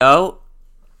Yo.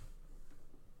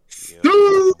 Yo.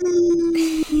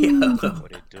 Yo.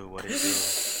 What it do? What it do?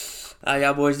 How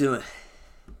y'all boys doing?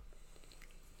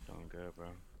 Doing good, bro.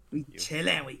 We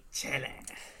chillin'.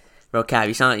 Bro, Cap,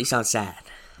 you sound sad.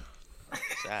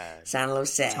 Sad. Sound a little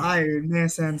sad. Tired, man.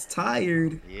 Sounds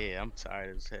tired. Yeah, I'm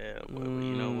tired as hell. But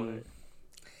you know what?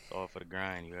 It's all for the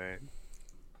grind, you heard?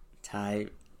 Tired.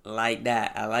 Like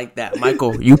that. I like that.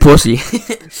 Michael, you pussy.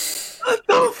 What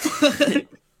the fuck?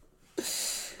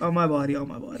 On my body.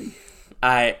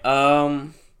 Alright,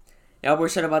 y'all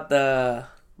boys heard about the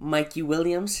Mikey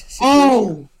Williams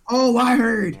situation? Oh, I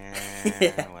heard.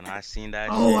 Man, when I seen that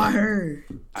Oh, shit, I heard.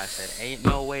 I said, ain't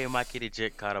no way Mikey the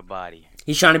Jit caught a body.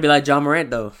 He's trying to be like John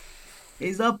Morant, though.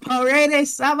 It's a parade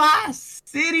Sama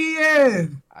City.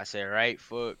 I said, right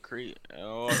foot creep.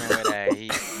 Oh, remember that. He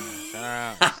turn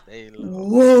around, stay low.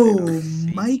 Whoa, Stay low,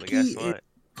 see. Mikey But guess what? is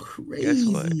crazy. Guess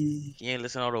what? He ain't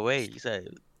listen all the way. He said,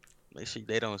 make sure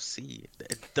they don't see.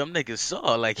 Them niggas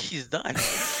saw, like, he's done.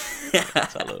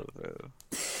 Tell him, bro.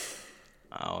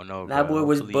 I don't know, bro. That boy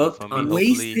was Hopefully, booked for me, on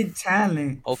Wasted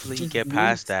talent. Hopefully he Just get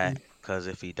past that. wasted. Because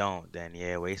if he don't, then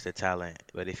yeah, wasted talent.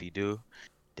 But if he do,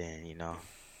 then, you know.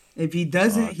 If he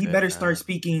doesn't, Oh, he good, better start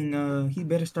speaking. He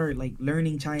better start like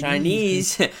learning Chinese.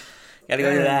 Chinese. Gotta go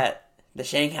to Yeah. that. The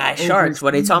Shanghai Sharks.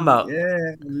 What are they talking about?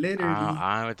 Yeah, literally.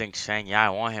 I don't even think Shanghai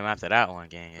want him after that one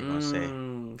game. They're gonna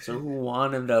say. So who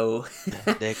want him, though?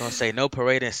 They're gonna say no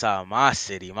parade inside my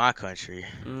city, my country.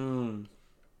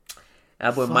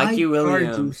 That boy 5 Mikey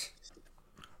Williams charges.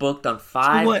 booked on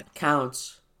 5 what?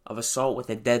 counts of assault with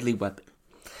a deadly weapon.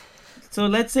 So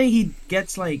let's say he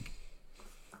gets like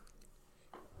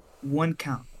 1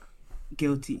 count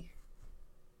guilty.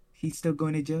 He's still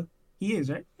going to jail? He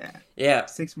is, right? Yeah. Yeah.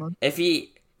 6 months.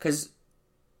 Because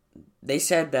they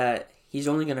said that he's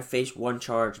only going to face 1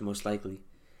 charge, most likely.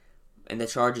 And the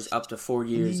charge is up to 4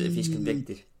 years if he's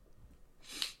convicted.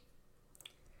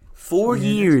 4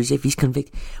 years if he's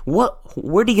convicted.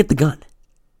 Where'd he get the gun?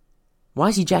 Why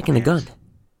is he jacking a gun?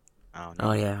 I don't know.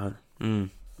 Oh, yeah.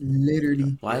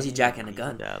 Literally. Why is he jacking a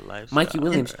gun? That lifestyle, Mikey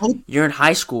Williams, bro. you're in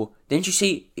high school. Didn't you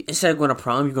say instead of going to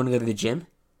prom, you're going to go to the gym?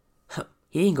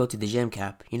 He didn't go to the gym,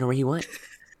 Cap. You know where he went?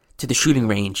 To the shooting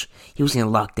range. He was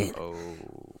getting locked in. Oh,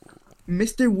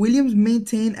 Mr. Williams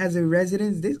maintained as a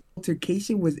residence this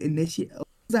altercation was initiated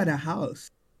at a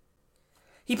house.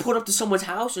 He pulled up to someone's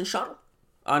house and shot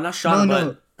him. Not shot him,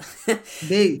 No. but...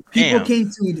 People Damn.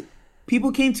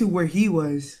 came to where he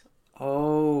was.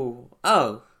 Oh.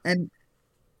 And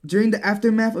during the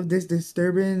aftermath of this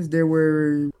disturbance, there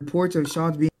were reports of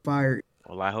shots being fired.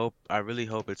 well, I really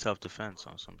hope it's self-defense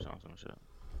on some shit.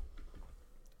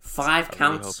 5 hope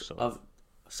counts so. of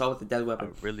assault with a deadly I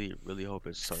weapon. really hope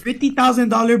it's self.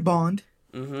 $50,000 bond,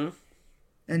 Mm-hmm.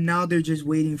 and now they're just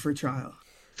waiting for trial.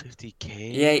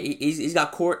 50K. Yeah, he's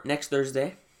got court next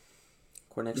Thursday.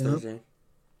 Thursday.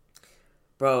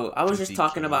 Bro, I was just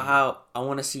talking 50K. about how I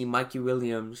want to see Mikey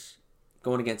Williams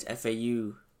going against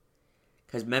FAU.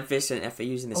 Because Memphis and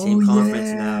FAU's in the same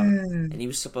conference now. And he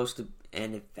was supposed to...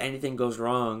 And if anything goes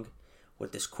wrong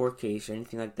with this court case or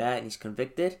anything like that, and he's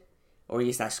convicted, or he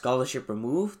gets that scholarship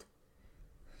removed,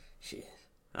 shit.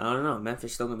 I don't know.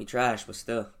 Memphis still going to be trash, but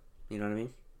still. You know what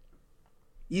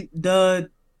I mean?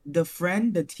 The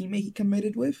friend, the teammate he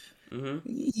committed with, Mm-hmm.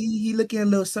 he looking a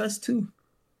little sus too.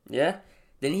 Yeah?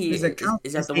 Then he... His account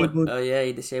is that the disabled. one... Oh, yeah,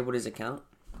 he disabled his account.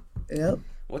 Yep.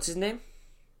 What's his name?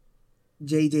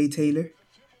 J.J. Taylor.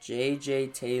 J.J.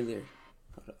 Taylor.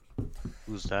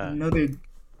 Who's that? Another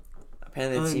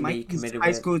Apparently the teammate he Mikey's committed high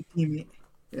with. school teammate.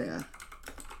 Yeah.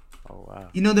 Oh wow.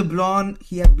 You know the blonde?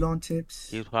 He had blonde tips.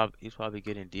 He's probably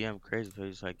getting DM crazy. So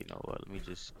he's like, you know what? Let me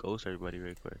just ghost everybody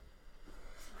real quick.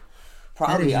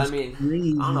 Probably, That I is mean,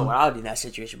 crazy. I don't know what I would do in that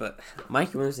situation, but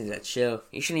Mikey Williams is that chill.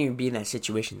 You shouldn't even be in that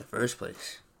situation in the first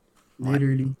place.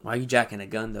 Literally. Why are you jacking a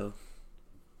gun, though?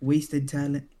 Wasted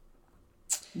talent.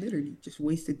 Literally, just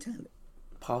wasted talent.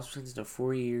 Paul sentenced to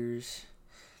 4 years.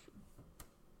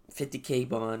 50K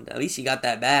bond. At least he got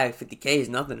that bag. 50K is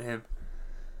nothing to him.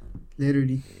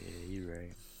 Literally. Yeah, you're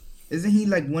right. Isn't he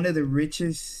like one of the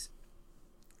richest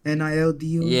NIL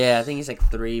deals? Yeah, I think he's like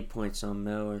 3 point some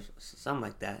mil or something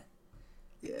like that.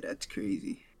 Yeah, that's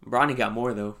crazy. Bronny got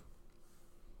more, though.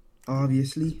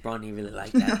 Obviously. Bronny really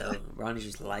like that, though. Bronny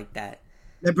just like that.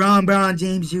 LeBron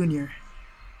James Jr.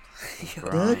 The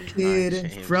LeBron kid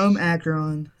James. from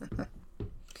Akron.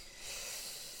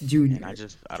 Junior. And I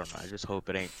don't know. I just hope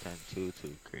it ain't too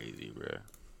crazy, bro.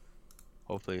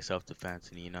 Hopefully it's self-defense,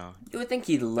 and you know. You would think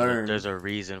he'd learn There's a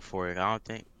reason for it. I don't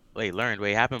think. Wait, learned.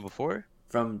 Wait, it happened before?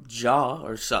 from Jaw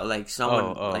or so, like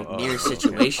someone near okay.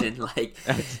 situation. Like,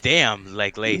 Damn,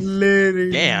 like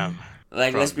Literally. damn.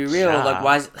 Like, let's From be real. Ja. Like,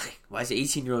 why is an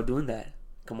 18-year-old doing that?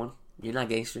 Come on, you're not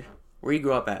gangster. Where you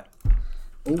grew up at?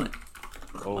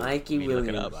 Oh, Mikey let me look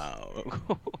it Williams.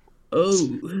 up.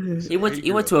 Oh. He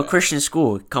went to a Christian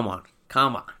school. Come on.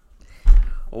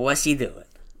 What's he doing?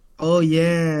 Oh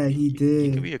yeah, he He could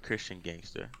did. be a Christian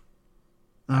gangster.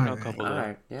 All I know a right. couple All of.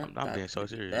 right, yeah. I'm not being so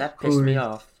serious. That pissed me Course.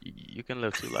 off. You can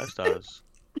live two lifestyles.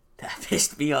 That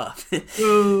pissed me off.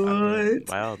 Oh, I mean, what?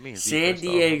 by all means, be San pissed off.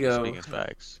 I'm just Diego. speaking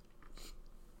facts.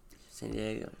 San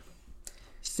Diego.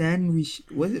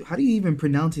 What? How do you even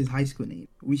pronounce his high school name?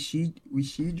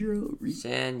 Isidro.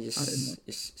 San I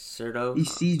don't know.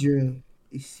 Isidro.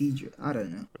 Isidro. I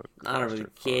don't know. I don't really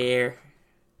care.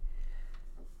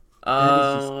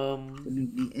 That is just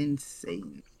absolutely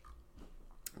insane.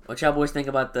 What y'all boys think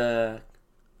about the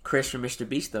Chris from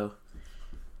MrBeast though?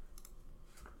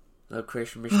 The Chris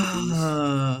from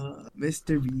MrBeast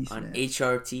Mr. Beast, on man.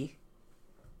 HRT.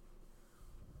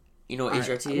 You know what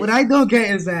HRT is? What I don't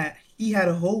get is that he had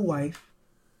a whole wife.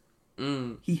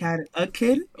 Mm. He had a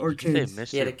kid or Did you say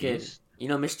kids. He had a Mr. kid. Beast? You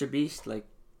know Mr. Beast, like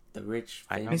the rich.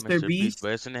 I know famous- Mr. Mr. Beast, Beast,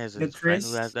 but isn't it his the friend who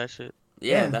Chris. has that shit?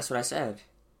 Yeah, Yeah. that's what I said.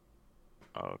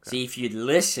 Oh, okay. See, if you'd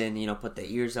listen, put the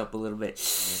ears up a little bit.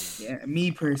 Yeah, me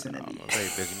I'm personally. a very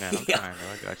busy man. I'm Yeah. trying,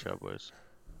 though. I got y'all boys.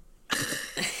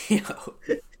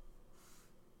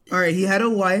 All right, he had a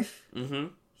wife. Mm-hmm.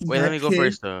 He Wait, had let me go kids.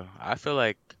 first, though. I feel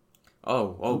like... Oh,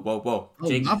 whoa. Oh,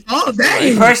 Jake, my fault, me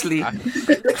dang. personally. Nah,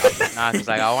 because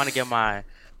I want to get my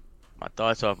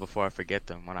thoughts off before I forget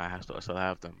them when I still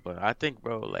have them. But I think,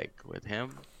 bro, like, with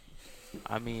him,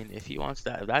 I mean, if he wants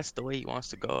that, if that's the way he wants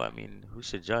to go, I mean, who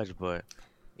should judge? But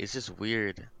it's just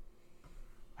weird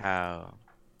how...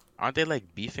 Aren't they,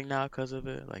 like, beefing now because of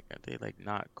it? Like, are they, like,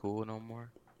 not cool no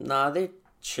more? Nah, they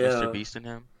chill. Mr. Beast and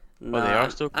him? Nah, they are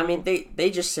still I mean, cool?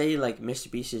 they just say like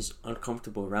MrBeast is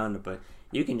uncomfortable around it, but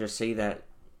you can just say that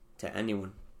to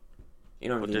anyone. You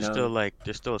don't But really they're know. still, like,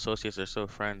 they're still associates, they're still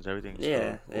friends, everything's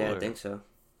Yeah, still yeah, cool, I think so.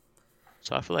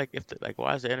 So I feel like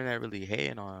why is the internet really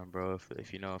hating on him, bro? If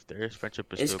if their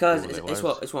friendship is It's still because cool,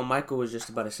 like, it's what Michael was just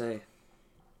about to say.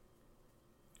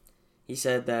 He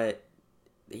said that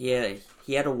he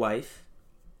had a wife,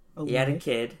 he had a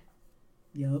kid,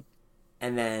 Yep.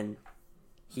 and then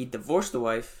he divorced the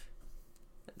wife.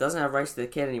 Doesn't have rights to the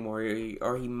kid anymore,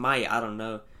 or he might, I don't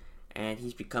know, and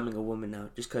he's becoming a woman now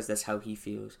just because that's how he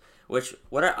feels. Which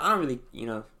I don't really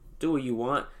do what you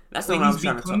want. That's not Wait, what I'm he's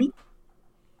trying to becoming? talk.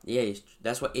 Yeah,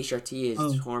 that's what HRT is.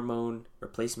 Oh. It's hormone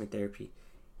replacement therapy.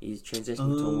 He's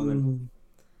transitioning to a woman.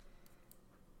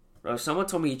 Bro, someone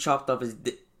told me he chopped off his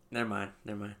dick. Never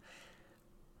mind.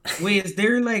 Wait, is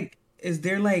there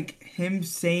like him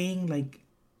saying, like,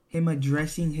 him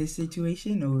addressing his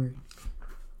situation, or?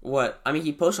 What? I mean,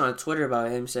 he posted on Twitter about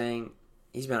him saying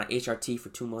he's been on HRT for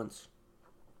 2 months.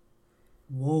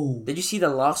 Whoa. Did you see the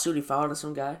lawsuit he filed on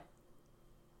some guy?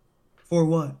 For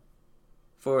what?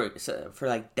 For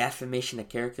like defamation of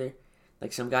character?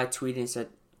 Like some guy tweeted and said,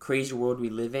 "Crazy world we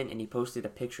live in," and he posted a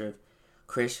picture of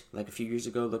Chris like a few years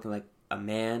ago looking like a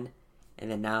man,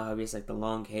 and then now he has like the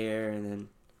long hair, and then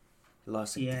he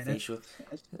lost like the facial.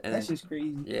 That's just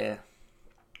crazy. Yeah.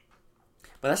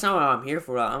 But that's not what I'm here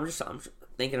for. I'm just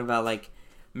thinking about like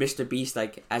MrBeast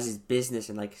like as his business,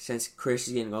 and like since Chris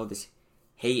is getting all this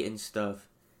hate and stuff,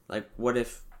 like what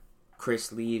if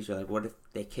Chris leaves, or like what if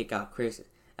they kick out Chris?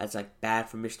 That's like bad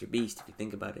for MrBeast if you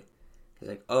think about it. It's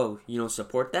like, oh, you don't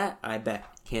support that? I bet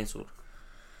canceled.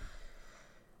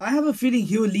 I have a feeling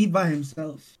he will leave by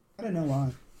himself. I don't know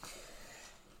why.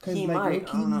 He might.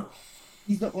 I don't know.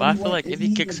 He's the But only I feel one. like if isn't he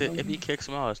the kicks it, only- if he kicks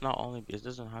him out, it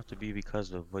doesn't have to be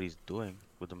because of what he's doing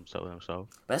with himself.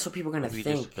 But that's what people are gonna If he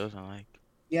think. just doesn't like.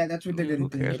 Yeah, that's what they're Who gonna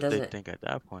think. cares It what they doesn't- think at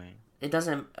that point? It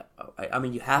doesn't. I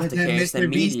mean, you have But to then care. It's the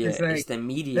Mr. Beast media. is like- It's the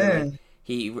media. Yeah.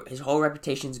 Like, his whole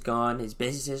reputation's gone. His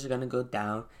businesses are gonna go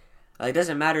down. Like, it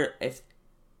doesn't matter if,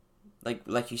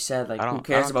 like you said, like who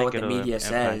cares about what the media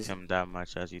says? Him that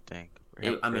much as you think.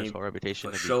 For I mean, his whole reputation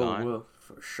For to be sure gone. will.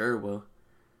 For sure will.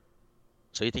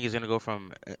 So you think he's gonna go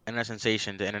from internet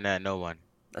sensation to internet no one?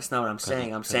 That's not what I'm 'Cause saying.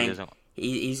 he- I'm 'cause he saying doesn't-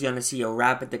 he's gonna see a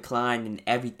rapid decline in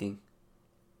everything.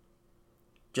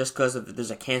 Just because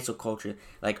there's a cancel culture.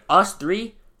 Like us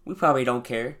three, we probably don't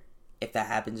care if that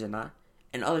happens or not.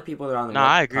 And other people that are on the No, web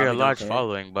I agree. A probably don't large care.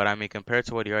 following, but I mean, compared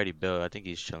to what he already built, I think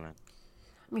he's chilling.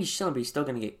 I mean, he's chilling, but he's still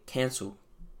gonna get canceled.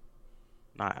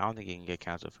 Nah, I don't think he can get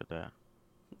canceled for that.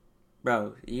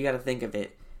 Bro, you gotta think of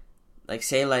it. Like,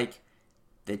 say, like,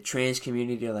 the trans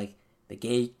community or, like, the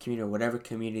gay community or whatever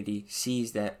community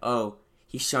sees that, oh,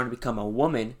 he's trying to become a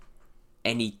woman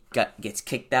and he gets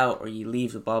kicked out or he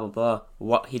leaves or blah, blah, blah.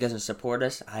 What, he doesn't support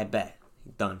us? I bet.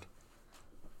 Done.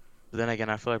 But then again,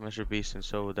 I feel like Mr. Beast and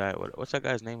so would that. What's that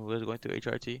guy's name who was going through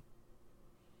HRT?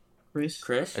 Chris.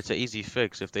 Chris? It's an easy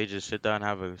fix if they just sit down and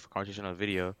have a conversation on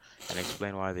video and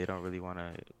explain why they don't really want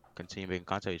to continue making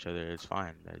contact with each other. It's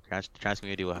fine. The trans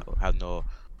community will have no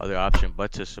other option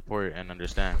but to support and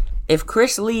understand. If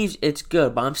Chris leaves, it's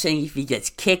good. But I'm saying if he gets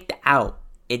kicked out,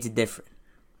 it's different.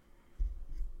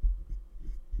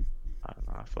 I don't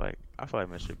know. I feel like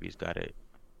Mr. Beast got it.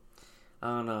 I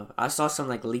don't know. I saw some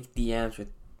like leaked DMs with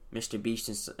Mr.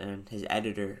 Beast and his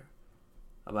editor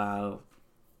about.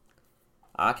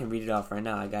 I can read it off right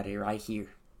now. I got it right here.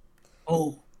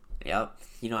 Oh. Yep.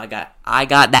 You know, I got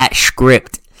that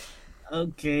script.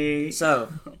 Okay.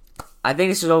 So, I think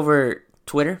this is over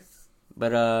Twitter,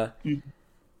 but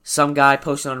some guy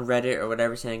posted on Reddit or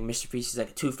whatever saying Mr. Beast is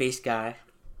like a two-faced guy.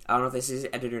 I don't know if this is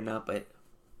his editor or not, but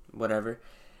whatever.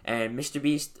 And Mr.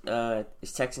 Beast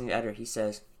is texting the editor. He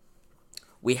says,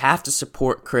 "We have to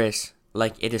support Chris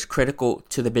like it is critical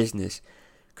to the business.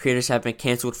 Creators have been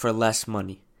canceled for less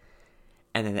money."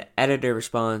 And then the editor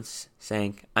responds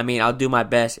saying, "I mean, I'll do my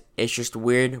best. It's just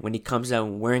weird when he comes out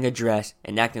wearing a dress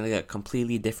and acting like a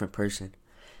completely different person."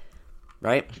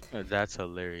 Right? That's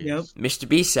hilarious. Yep. Mr.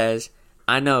 B says,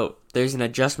 "I know there's an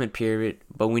adjustment period,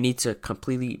 but we need to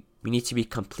be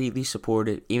completely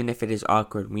supported, even if it is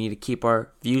awkward. We need to keep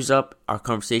our views up, our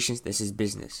conversations. This is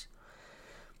business."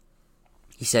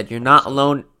 He said, "You're not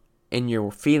alone in your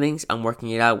feelings. I'm working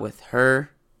it out with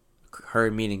her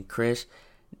meaning Chris,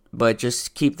 but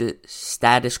just keep the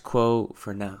status quo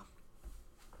for now."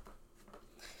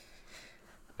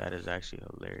 That is actually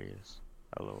hilarious.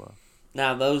 LOL.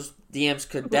 Now, those DMs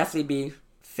could definitely be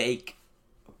fake.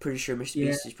 I'm pretty sure Mr.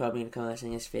 Beast is probably going to come out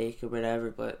saying it's fake or whatever,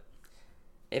 but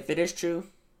if it is true,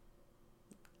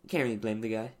 you can't really blame the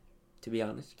guy, to be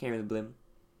honest. You can't really blame him.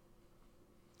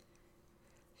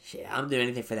 Shit, I'm doing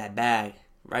anything for that bag.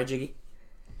 Right, Jiggy?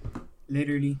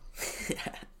 Literally.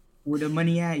 Where the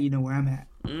money at, you know where I'm at.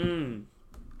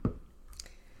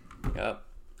 Yep.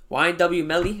 YNW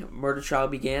Melly murder trial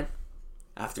began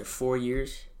after 4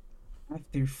 years.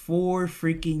 After 4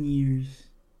 freaking years.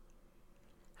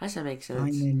 How does that make sense?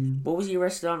 Finally. What was he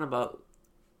arrested on about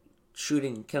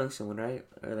shooting and killing someone, right?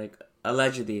 Or like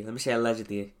allegedly. Let me say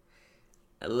allegedly.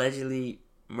 Allegedly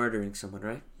murdering someone,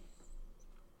 right?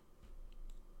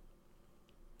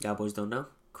 Y'all boys don't know?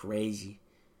 Crazy.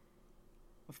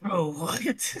 Bro,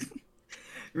 what?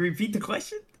 Repeat the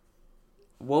question?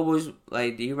 What was,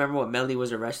 like, do you remember what Melly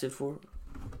was arrested for?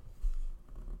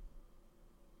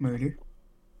 Murder.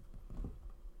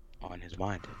 On his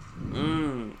mind.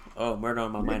 Oh, murder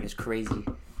on my mind is crazy.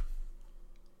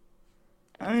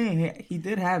 I mean, he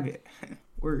did have it.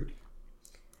 Word.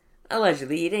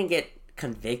 Allegedly, he didn't get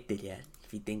convicted yet,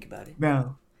 if you think about it.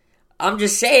 Bro. I'm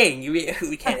just saying,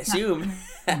 we can't assume.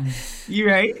 You're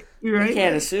right. We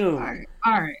can't assume.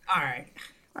 All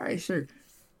right, sure.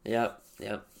 Yep.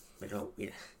 But no,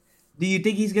 Do you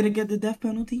think he's going to get the death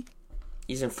penalty?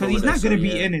 he's in Because Florida. he's not going to be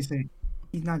yeah. innocent.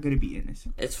 He's not going to be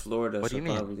innocent. It's Florida, What do you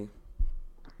mean? probably.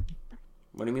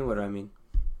 What do you mean, what do I mean?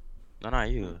 No,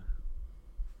 not you.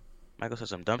 Michael said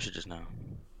some dumb shit just now.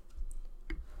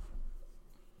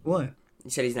 What?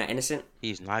 You said he's not innocent?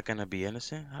 He's not gonna be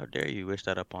innocent? How dare you wish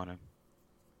that upon him?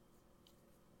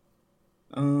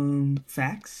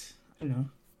 Facts? I don't know.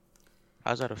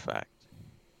 How's that a fact?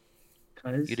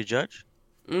 Cause You the judge?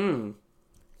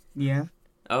 yeah,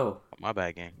 Oh, My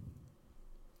bad, gang.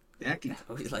 that can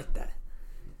always like that.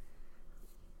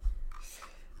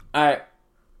 Alright.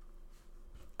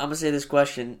 I'm gonna say this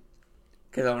question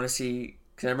because I want to see.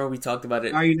 Because I remember we talked about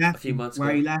it Why are you a laughing? few months ago.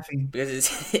 Why are you laughing?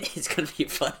 Because it's gonna be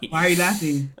funny. Why are you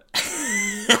laughing?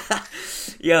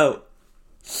 Yo,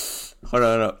 hold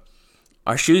on.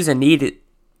 Are shoes a need?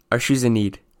 Are shoes a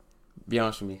need? Be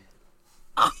honest with me.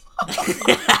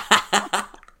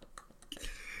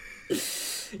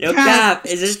 Yo, Cap,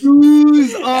 is this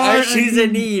shoes are shoes a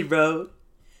need, bro?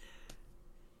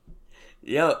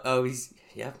 Yo,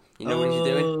 yep. You know what he's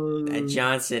doing? That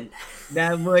Johnson.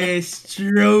 That boy is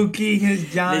stroking his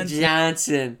The Johnson.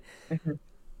 Johnson.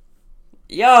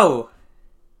 Yo,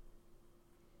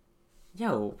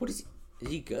 what is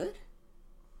he good?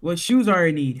 Well, shoes are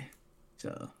a need.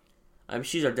 So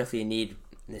Shoes are definitely a need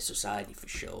in this society for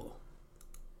sure.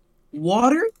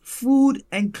 water, food,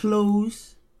 and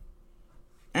clothes,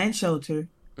 and shelter.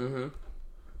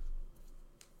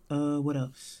 What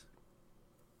else?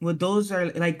 Well, those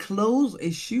are like clothes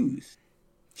is shoes.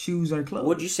 Shoes are clothes.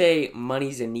 Would you say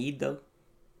money's a need though?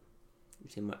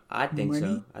 I think so.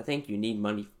 Money? I think you need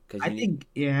money because I think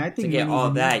to get money's all a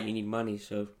need. that you need money.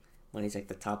 So money's like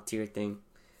the top tier thing,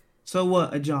 So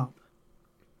what? A job.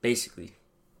 basically.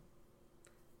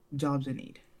 Job's a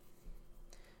need.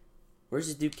 Where's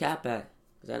this dude Cap at?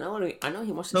 Cause I know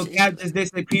he wants to So say Cap something. just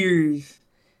disappears.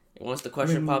 Once the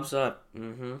question When- pops up.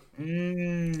 Mm-hmm.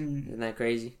 Isn't that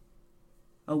crazy?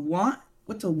 A want?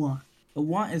 What's a want? A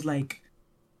want is like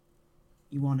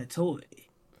you want a toy,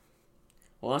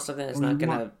 Well, something that's Or not you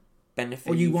gonna want-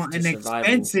 benefit or you want to an survival.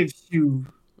 expensive shoe.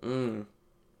 Mm.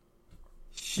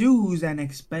 Shoes and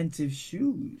expensive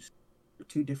shoes are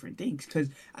two different things. Cause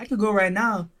I could go right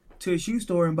now to a shoe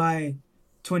store and buy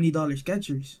 $20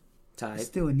 Skechers. It's Type.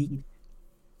 still a need.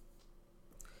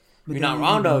 But You're then not you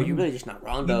wrong need the though. money. You're really just not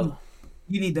wrong though.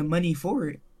 You need the money for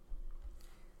it.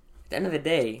 At the end of the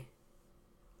day,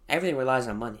 everything relies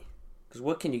on money. Because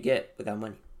what can you get without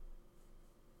money?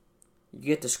 You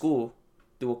get to school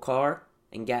through a car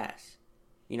and gas.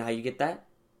 You know how you get that?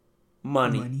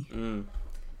 Money. Mm.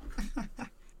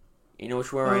 You know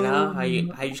what you're wearing right now? How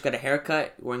you just got a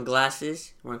haircut, wearing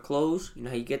glasses, wearing clothes. You know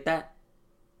how you get that?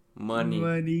 Money.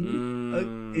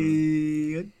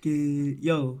 Okay.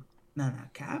 Yo, nah,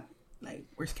 Cap? Like,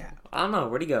 where's Cap? I don't know.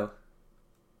 Where'd he go?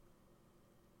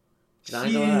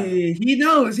 Shit, he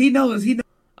knows.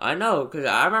 I know, because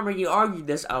I remember you argued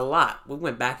this a lot. We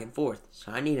went back and forth.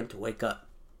 So I need him to wake up.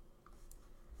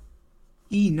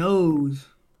 He knows.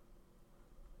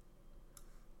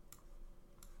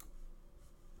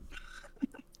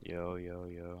 Yo.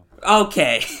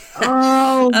 Okay.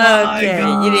 Oh my Okay.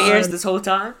 god. You didn't hear us this whole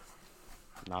time?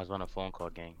 No, I was on a phone call,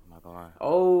 gang. I'm not gonna lie.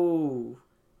 Oh.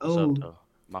 What's up, though?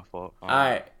 My fault.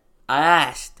 Alright. I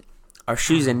asked, are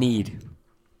shoes a need?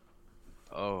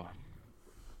 Oh,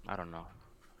 I don't know.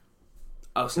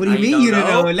 Oh, so What do now you mean you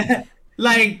know? don't know?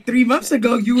 Like 3 months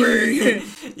ago, you were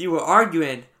You were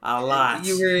arguing a lot.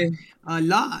 you were a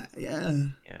lot. Yeah.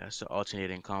 Yeah, it's an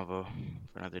alternating convo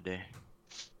for another day.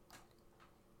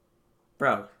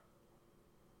 Bro.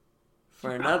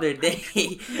 For another day.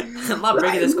 I'm not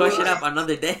bringing this question up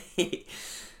another day.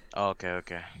 Oh,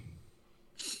 okay.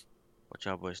 What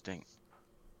y'all boys think?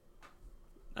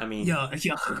 I mean, Yo.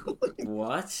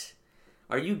 what?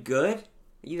 Are you good? Are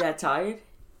you that tired?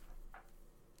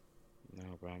 No,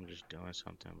 bro, I'm just doing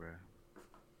something, bro.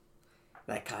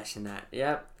 That caution that.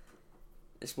 Yep.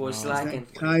 This boy's No, slacking.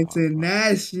 Kites and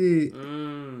that shit.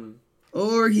 Mm.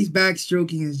 Or he's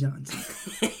backstroking his Johnson.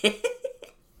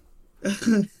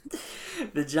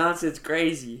 The Johnson's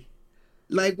crazy.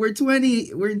 Like we're in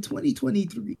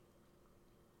 2023.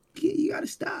 You gotta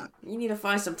stop. You need to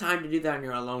find some time to do that on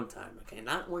your alone time, okay?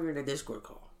 Not when you're in a Discord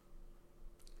call.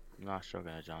 I'm not stroking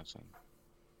at Johnson.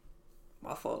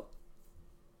 My fault.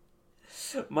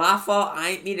 My fault. I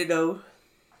ain't mean to know.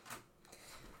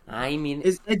 I ain't mean.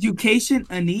 Is education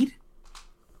a need?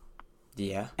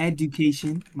 Yeah.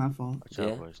 Education, my fault. What y'all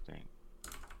Yeah. boys think?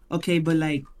 Okay, but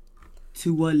like,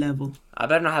 to what level? I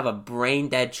better not have a brain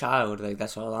dead child. Like,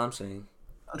 that's all I'm saying.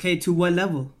 Okay, to what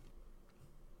level?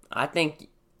 I think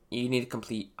you need to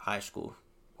complete high school.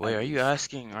 Wait, are you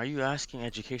asking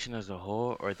education as a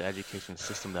whole or the education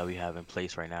system that we have in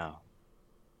place right now?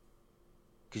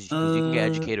 Because you can get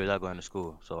educated without going to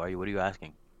school. So what are you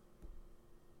asking?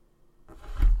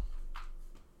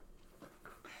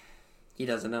 He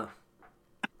doesn't know.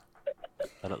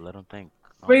 Let him think.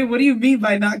 Wait, what do you mean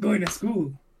by not going to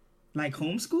school? Like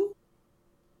homeschool?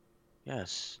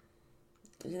 Yes.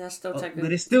 Isn't that still Oh, technically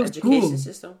but it's still education school.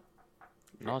 system?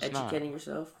 No, it's not. Educating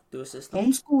yourself through a system.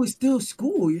 Homeschool is still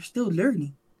school. You're still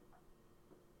learning.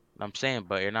 I'm saying,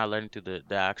 but you're not learning through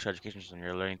the actual education system.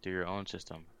 You're learning through your own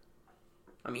system.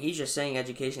 I mean, he's just saying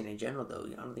education in general, though.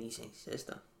 I don't think he's saying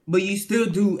system. But you still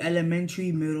do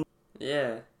elementary, middle,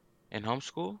 Yeah. In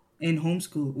homeschool? and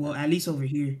homeschool. Well, at least over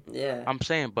here. Yeah. I'm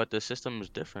saying, but the system is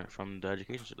different from the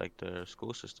education, like the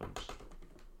school systems.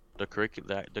 The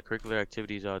curricular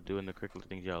activities y'all do and the curricular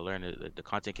things y'all learn, the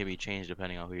content can be changed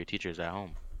depending on who your teacher is at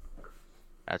home.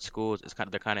 At schools,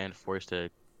 they're kind of enforced to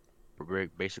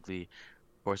basically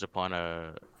force upon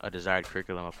a desired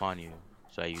curriculum upon you,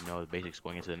 so that you know the basics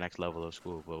going into the next level of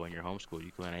school. But when you're homeschooled,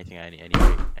 you can learn anything at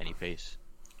any pace.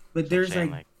 But So I'm there's saying,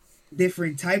 like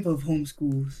different type of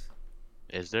homeschools.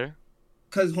 is there?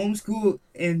 Cause homeschool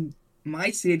in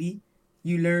my city,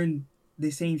 you learn the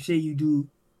same shit you do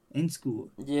in school.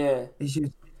 Yeah. It's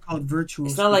just called virtual.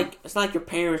 It's not like your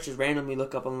parents just randomly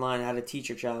look up online how to teach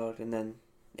your child and then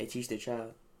they teach their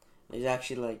child. There's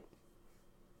actually like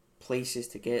places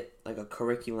to get like a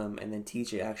curriculum and then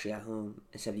teach it actually at home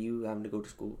instead of you having to go to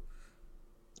school.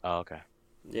 Oh, okay.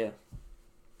 Yeah.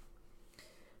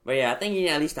 But yeah, I think you need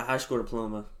at least a high school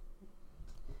diploma.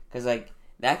 Cause like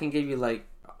that can give you like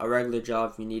a regular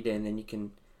job if you need it, and then you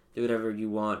can do whatever you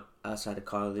want outside of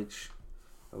college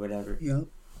or whatever. Yep.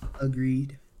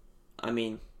 Agreed. I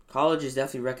mean, college is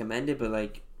definitely recommended, but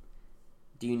like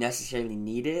Do you necessarily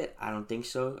need it? I don't think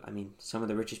so. I mean, some of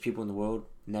the richest people in the world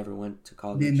never went to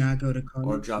college. Did not go to college.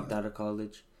 Or dropped out of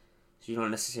college. So you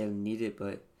don't necessarily need it,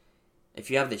 but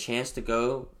if you have the chance to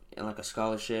go in like a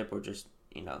scholarship or just,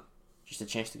 just a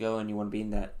chance to go and you want to be in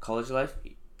that college life,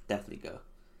 definitely go.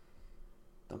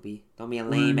 Don't be a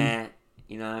lame at,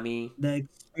 you know what I mean? The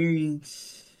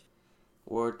experience.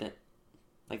 Or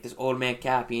like this old man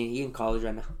Cap, he in college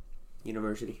right now.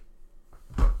 University.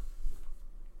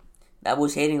 That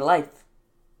boy's hating life.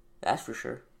 That's for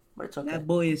sure. But it's okay. That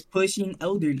boy is pushing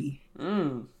elderly.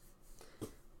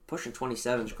 Pushing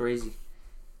 27 is crazy.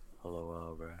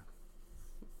 LOL, bro.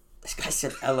 This guy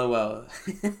said LOL.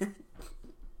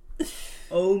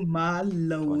 Oh my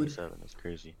lord. 27 is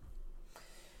crazy.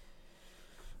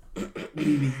 What do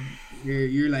you mean?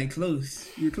 You're like close.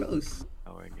 You're close.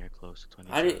 Nowhere near close to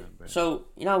 27, bro. So,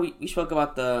 we spoke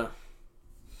about the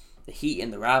Heat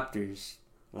and the Raptors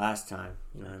last time.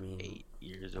 You know what I mean? 8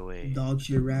 years away. Dog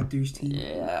shit Raptors team.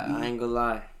 Yeah, I ain't gonna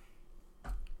lie.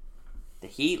 The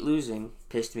Heat losing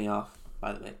pissed me off.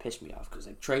 By the way, pissed me off because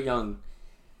like Trae Young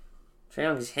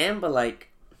is him, but like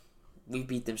we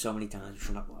beat them so many times, we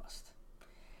should not have lost.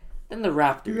 Then the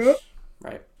Raptors,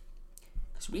 right?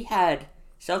 Because we had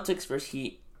Celtics versus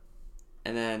Heat,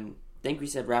 and then I think we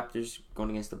said Raptors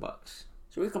going against the Bucks.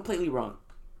 So we were completely wrong.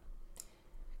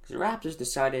 Because the Raptors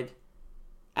decided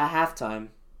at halftime,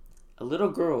 a little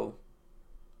girl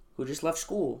who just left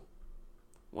school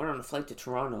went on a flight to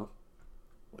Toronto,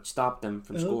 which stopped them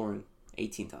from scoring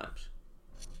 18 times.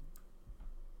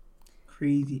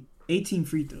 Crazy. 18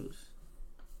 free throws.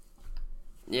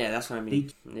 Yeah, that's what I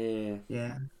mean.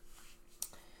 Yeah.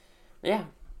 Yeah.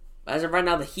 As of right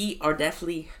now, the Heat are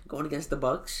definitely going against the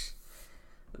Bucks.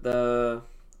 The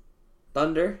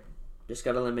Thunder just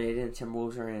got eliminated and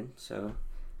Timberwolves are in. So,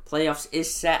 playoffs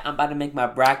is set. I'm about to make my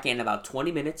bracket in about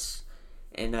 20 minutes.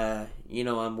 And,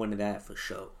 I'm winning that for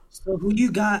sure. So, who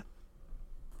you got?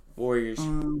 Warriors.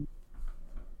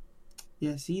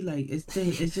 Yeah, see, like, it's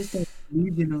just that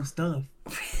regional stuff.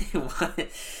 What?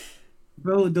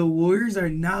 Bro, the Warriors are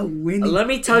not winning. Let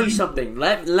me tell you something.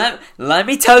 Let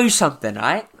me tell you something,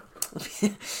 alright?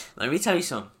 Let me tell you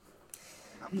something.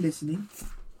 I'm listening.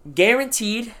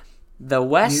 Guaranteed, the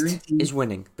West is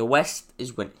winning. The West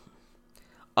is winning.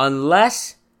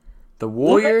 Unless the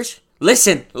Warriors... What?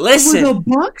 Listen. The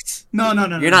Bucks? No.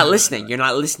 You're not listening. You're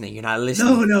not listening.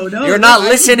 No. You're not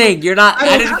listening. You're not...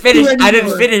 I didn't finish.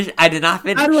 I did not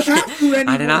finish. I don't have to anymore.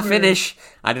 I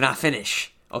did not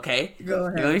finish. Okay? Go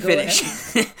ahead. Let me finish.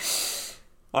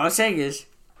 What I'm saying is,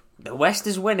 the West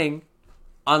is winning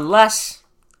unless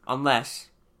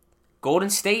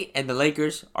Golden State and the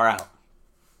Lakers are out.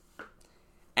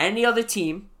 Any other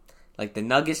team, like the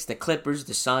Nuggets, the Clippers,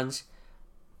 the Suns,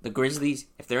 the Grizzlies,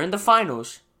 if they're in the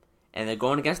finals and they're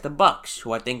going against the Bucks,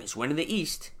 who I think is winning the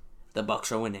East, the Bucks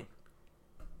are winning.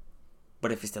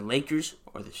 But if it's the Lakers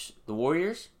or the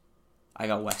Warriors, I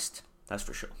got West. That's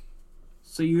for sure.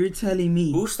 So you're telling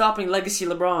me... Who's stopping Legacy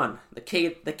LeBron? The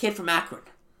kid from Akron.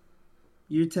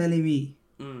 You're telling me...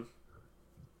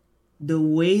 The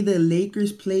way the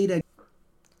Lakers played...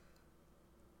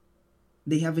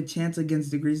 They have a chance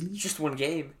against the Grizzlies? Just one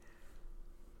game.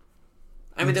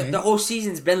 I mean, the whole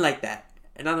season's been like that.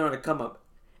 And now they're on a come-up.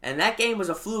 And that game was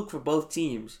a fluke for both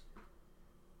teams.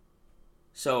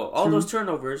 So, all those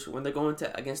turnovers, when they're going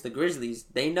against the Grizzlies,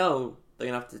 they know they're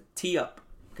going to have to tee up.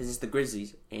 Because it's the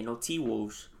Grizzlies. Ain't no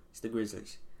T-Wolves. It's the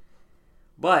Grizzlies.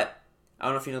 But, I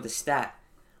don't know if you know the stat.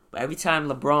 But every time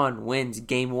LeBron wins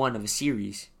game 1 of a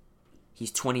series,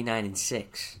 he's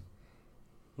 29-6.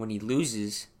 When he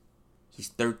loses,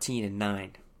 he's 13-9.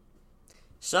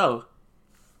 So,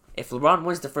 if LeBron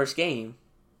wins the first game,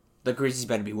 the Grizzlies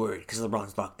better be worried. Because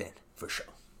LeBron's locked in. For sure.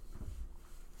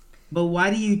 But why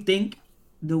do you think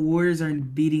the Warriors are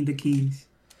beating the Kings?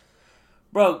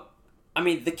 Bro, I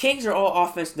mean, the Kings are all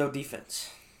offense, no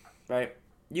defense, right?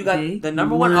 You got the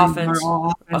number one Warriors offense. are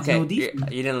all offense, Okay, no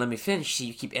defense. you didn't let me finish.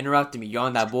 You keep interrupting me. You're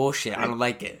on that bullshit. I don't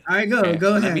like it. All right, go ahead.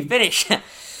 Let me finish. Let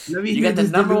me You hear got the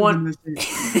this number one.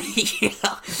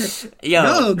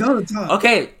 Yo. Go talk.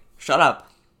 Okay, shut up.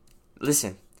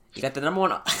 Listen, you got the number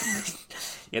one.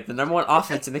 You got the number one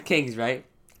offense in the Kings, right?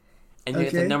 And you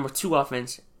got the number 2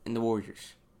 offense in the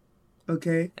Warriors.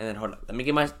 Okay. And then hold up. Let me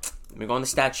go on the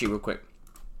stat sheet real quick.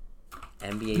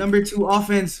 NBA. Number 2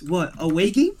 offense, what?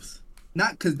 Away games?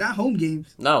 Not home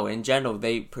games. No, in general,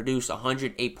 they produce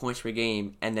 108 points per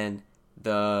game, and then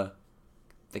the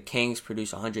Kings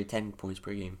produce 110 points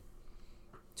per game.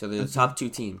 So they're the top 2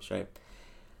 teams, right?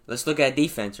 Let's look at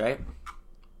defense, right?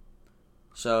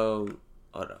 So,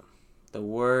 hold on.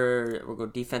 We'll go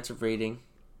defensive rating.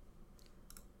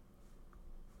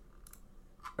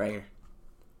 Right here.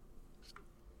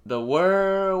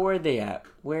 where are they at?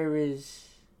 Where is...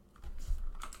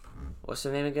 What's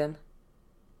their name again?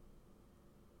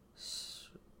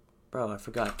 Bro, I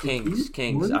forgot. Kings.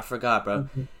 I forgot, bro.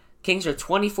 Okay. Kings are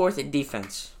 24th in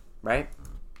defense, right?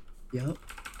 Yep.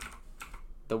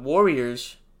 The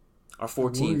Warriors are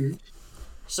 14th.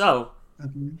 So,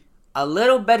 Okay. a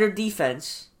little better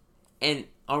defense and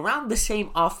around the same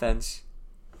offense.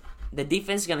 The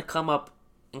defense is going to come up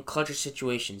in clutcher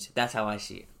situations. That's how I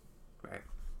see it. Right?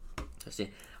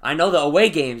 I know the away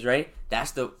games, right?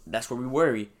 That's where we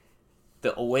worry.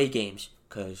 The away games.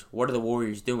 Because what are the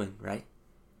Warriors doing, right?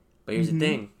 But here's the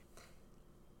thing.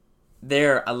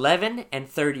 They're 11 and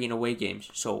 30 in away games.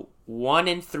 So 1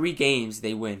 in 3 games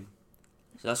they win.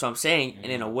 So that's what I'm saying.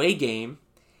 In an away game,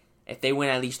 if they win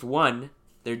at least 1,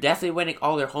 they're definitely winning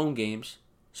all their home games.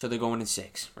 So they're going in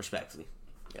 6, respectfully.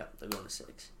 Yeah, they're going in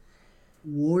 6.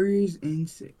 Warriors in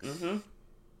 6. Mm-hmm.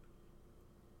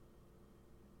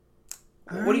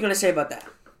 What are you going to say about that?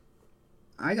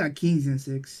 I got Kings in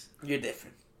 6. You're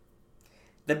different.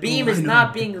 The beam is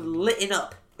not being lit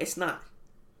up. It's not.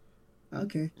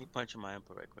 Okay. You punch in my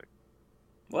input right quick.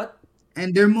 What?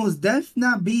 And they're most def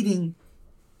not beating...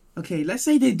 Okay, let's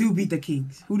say they do beat the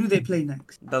Kings. Who do they play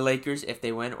next? The Lakers, if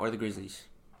they win, or the Grizzlies.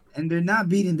 And they're not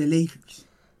beating the Lakers.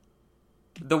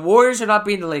 The Warriors are not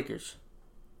beating the Lakers.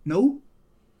 No?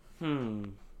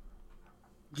 Draymond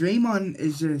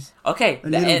is just... Okay,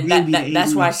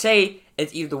 that's why I say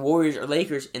it's either the Warriors or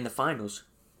Lakers in the finals.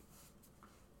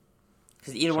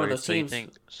 Because either one of those teams...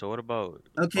 So what about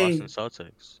Okay. Boston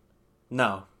Celtics?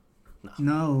 No. I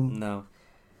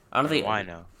don't think... Why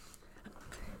no?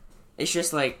 It's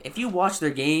just like, if you watch their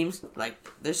games,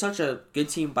 like, they're such a good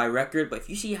team by record, but if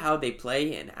you see how they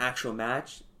play in an actual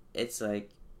match, it's like...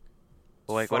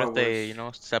 But like, what if they,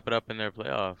 step it up in their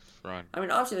playoff run? I mean,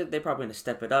 obviously, they're probably going to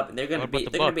step it up, and they're going to be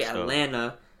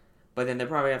Atlanta, but then they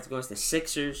probably have to go against the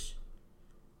Sixers,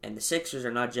 and the Sixers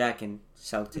are not jacking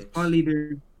Celtics. It's probably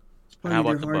their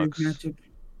hardest matchup.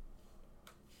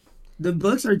 The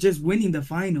Bucks are just winning the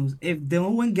finals. If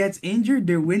no one gets injured,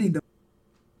 they're winning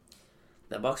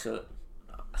The Bucks are...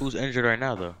 Who's injured right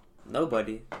now, though?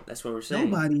 Nobody. That's what we're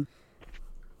saying. Nobody.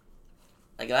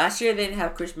 Like, last year, they didn't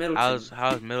have Chris Middleton.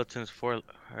 How's Middleton's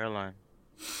hairline?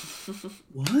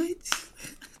 What?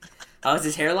 How's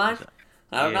his hairline?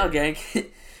 I don't know, gang. If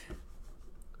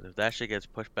that shit gets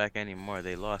pushed back anymore,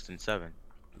 they lost in 7.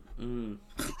 They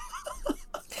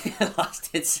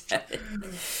lost in 7.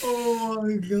 Oh,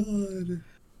 my God.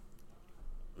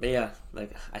 But yeah,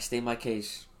 like, I state my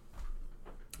case.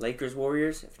 Lakers,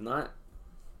 Warriors. If not,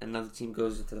 another team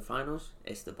goes into the finals,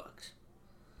 it's the Bucks.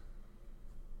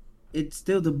 It's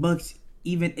still the Bucks,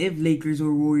 even if Lakers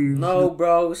or Warriors. No,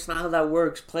 bro, it's not how that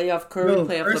works. Playoff Curry,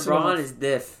 playoff LeBron is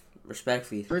diff.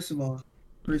 Respectfully. First of all,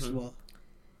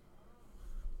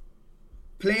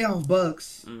 playoff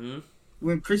Bucks.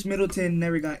 When Chris Middleton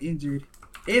never got injured,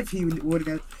 if he never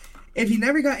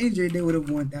got injured, they would have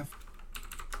won that.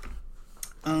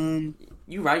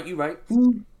 You right.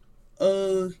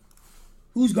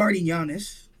 Who's guarding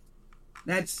Giannis?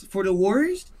 That's for the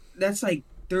Warriors. That's like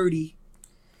 30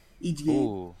 each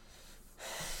game.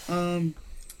 Ooh.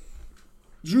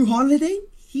 Drew Holiday,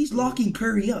 he's locking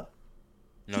Curry up.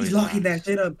 No, he's locking that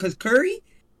shit up because Curry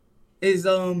is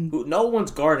No one's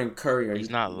guarding Curry.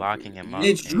 He's not locking him up.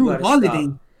 It's Drew Holiday.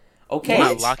 Stop. Okay,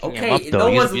 Not locking him up, though.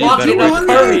 No one's locking up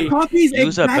Curry. No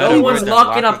one's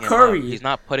locking up Curry. He's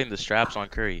not putting the straps on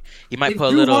Curry. He might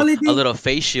put a little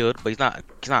face shield, but he's not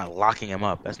locking him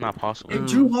up. That's not possible. If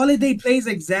Drew Holiday plays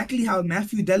exactly how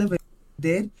Matthew Dellavedova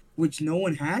did, which no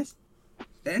one has,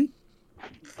 then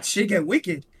shit get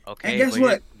wicked. Okay, and guess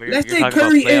what? Let's say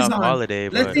Curry is on.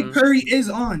 Let's say Curry is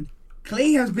on.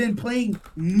 Clay has been playing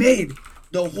mid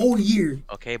the whole year.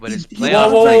 Okay, but it's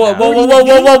playoffs.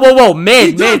 Whoa.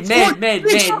 Mid.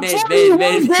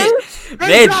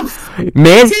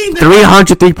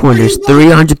 303 pointers.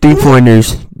 303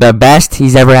 pointers. The best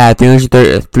he's ever had.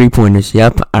 303 pointers.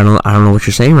 Yep. I don't know what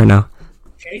you're saying right now.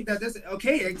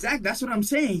 Okay, exactly. That's what I'm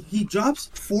saying. He drops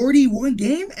 41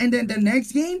 game, and then the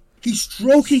next game he's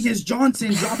stroking his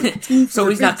Johnson, dropping 2 for So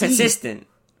he's 15. not consistent.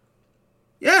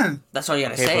 Yeah, that's all you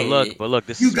gotta say. But look,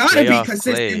 this you is gotta be playoff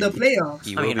consistent Clay. in the playoffs.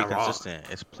 He will be consistent.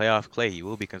 It's playoff Clay. He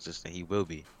will be consistent. He will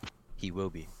be.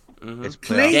 It's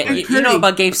Clay playoff You know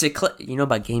about Game 6 Clay? You know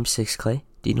about Game 6 Clay?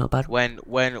 Do you know about it? When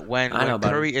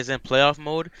Curry is in playoff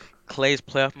mode, Clay's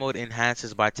playoff mode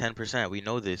enhances by 10%. We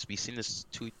know this. We've seen this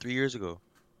 2-3 years ago.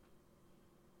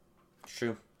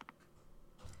 True.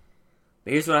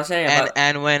 But here's what I say about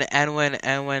and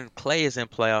when Clay is in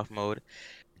playoff mode,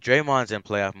 Draymond's in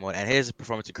playoff mode, and his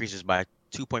performance increases by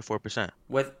 2.4%.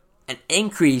 with an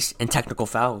increase in technical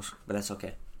fouls, but that's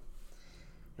okay.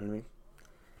 know what I mean?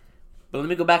 But let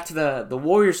me go back to the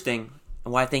Warriors thing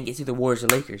and why I think it's either Warriors or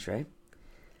Lakers, right?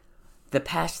 The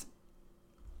past,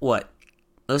 what?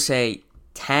 Let's say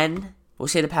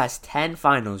the past 10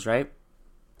 finals, right?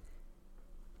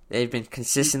 They've been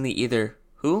consistently either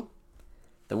who?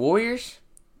 The Warriors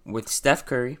with Steph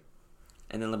Curry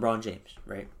and then LeBron James,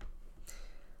 right?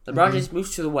 LeBron James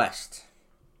moves to the West.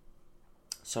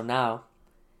 So now,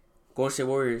 Golden State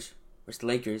Warriors versus the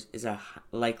Lakers is a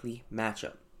likely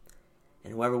matchup.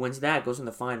 And whoever wins that goes in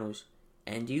the finals.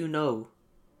 And do you know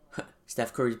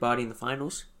Steph Curry's body in the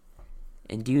finals?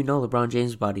 And do you know LeBron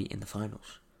James' body in the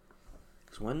finals?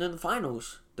 Because when they're in the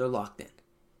finals, they're locked in.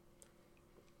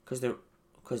 Because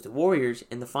the Warriors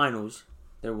in the finals,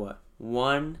 they're what?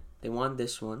 They won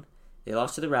this one. They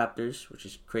lost to the Raptors, which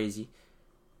is crazy.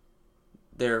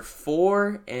 They're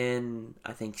 4 and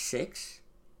I think 6,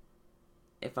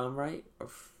 if I'm right. Or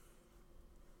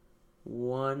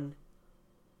 1,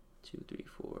 2, 3,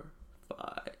 4,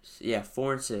 5. Yeah,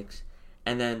 4 and 6.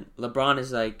 And then LeBron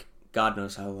is like, God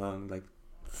knows how long, like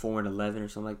 4 and 11 or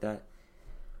something like that.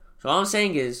 So all I'm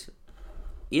saying is,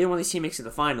 either when this team makes it to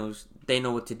the finals, they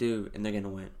know what to do and they're gonna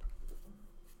win.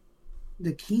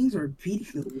 The Kings are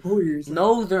beating the Warriors.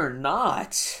 No, they're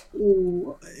not.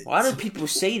 What? Why do people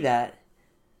say that?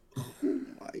 Oh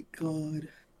my God.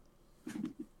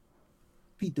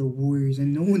 Beat the Warriors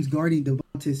and no one's guarding Devontae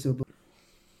Sabonis.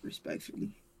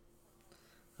 Respectfully.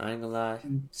 I ain't gonna lie.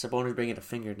 Sabonis bringing a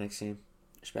finger next game.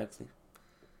 Respectfully.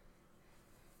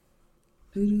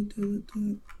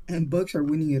 And Bucks are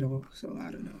winning it all, so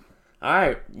I don't know.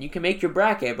 Alright, you can make your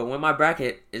bracket, but when my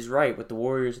bracket is right with the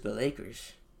Warriors or the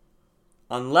Lakers.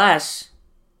 Unless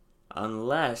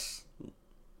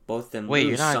both of them Wait, lose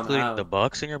you're not somehow. including the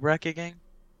Bucks in your bracket, gang?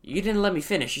 You didn't let me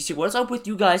finish. You see, what's up with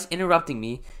you guys interrupting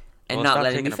me and Well, not stop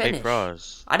letting me taking a big finish?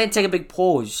 pause. I didn't take a big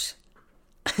pause.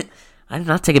 I did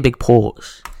not take a big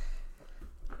pause.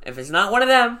 If it's not one of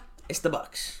them, it's the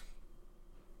Bucks.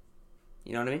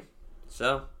 You know what I mean?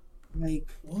 So, like,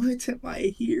 what am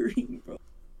I hearing, bro?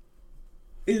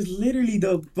 It's literally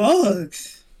the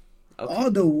Bucks. okay.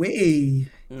 All the way.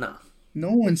 No.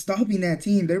 No one's stopping that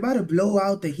team. They're about to blow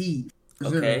out the Heat.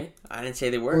 Okay. I didn't say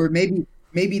they were. Or maybe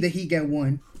the Heat get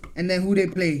one. And then who they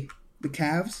play? The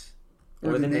Cavs?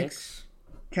 Or the Knicks.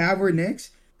 Cav or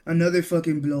Knicks? Another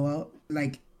fucking blowout.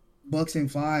 Like Bucks in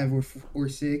 5 or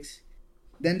 6.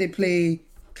 Then they play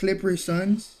Clippers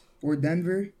Suns or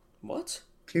Denver. What?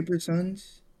 Clippers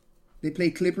Suns. They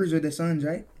play Clippers or the Suns,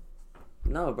 right?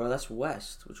 No, bro, that's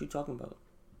West. What you talking about?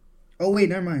 Oh wait,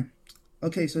 never mind.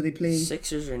 Okay, so they play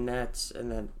Sixers or Nets,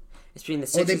 and then it's between the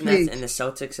Sixers, Nets, and the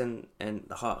Celtics and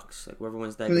the Hawks. Like whoever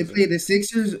wins that. So they play the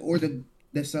Sixers or the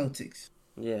Celtics.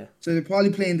 Yeah. So they're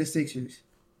probably playing the Sixers.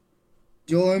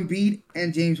 Joel Embiid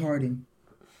and James Harden.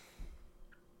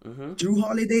 Mm-hmm. Drew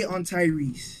Holiday on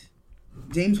Tyrese.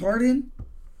 James Harden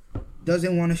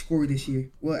doesn't want to score this year.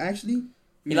 Well, actually,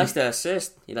 he likes to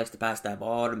assist. He likes to pass that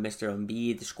ball to Mr.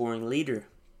 Embiid, the scoring leader.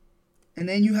 And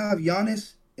then you have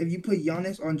Giannis. If you put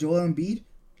Giannis on Joel Embiid,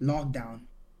 lockdown.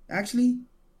 Actually,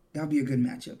 that'll be a good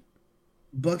matchup.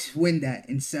 Bucks win that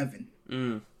in 7.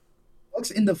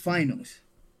 Bucks in the finals.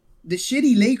 The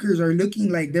shitty Lakers are looking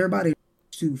like they're about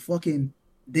to fucking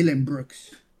Dylan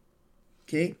Brooks.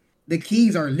 Okay? The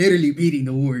Kings are literally beating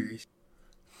the Warriors.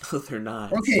 No, they're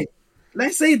not. Okay,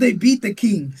 let's say they beat the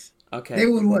Kings. Okay. They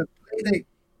would what? Play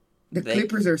the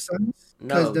Clippers or Suns?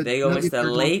 No, they go against the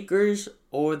Lakers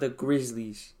or the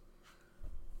Grizzlies.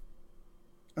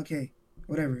 Okay,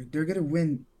 whatever. They're gonna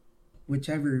win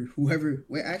whoever.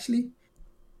 Wait, actually,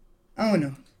 I don't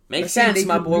know. Makes sense,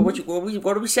 my boy.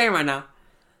 What are we saying right now?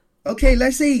 Okay,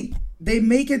 let's say they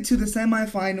make it to the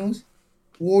semifinals.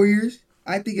 Warriors.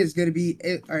 I think it's gonna be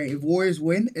all right. If Warriors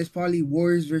win, it's probably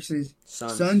Warriors versus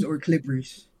Suns or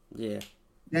Clippers. Yeah.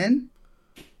 Then.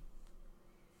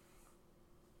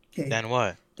 Okay. Then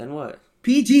what?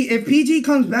 PG. If PG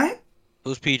comes back.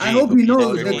 Who's PG? I hope you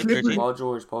know the 13? Clippers. Paul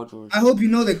George. I hope you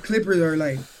know the Clippers are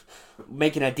like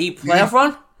making a deep playoff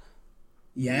run.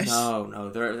 Yes.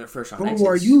 No, they're first round. Bro,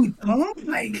 are you dumb?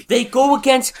 Like they go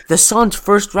against the Suns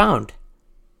first round.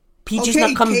 PG's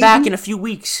not coming back in a few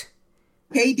weeks.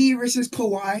 KD versus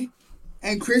Kawhi,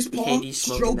 and Chris Paul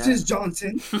strokes his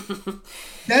Johnson.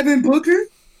 Devin Booker.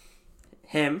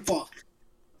 Him. Fuck.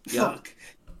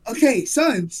 Okay,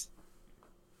 Suns.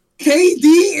 KD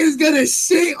is gonna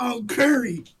shit on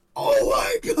Curry. Oh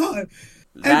my god.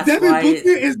 And Devin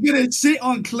Booker is gonna shit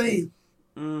on Clay.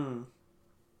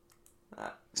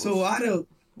 So I don't.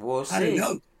 We'll see. I don't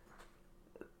know.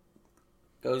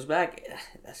 Goes back.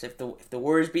 That's if the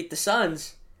Warriors beat the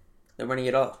Suns, they're winning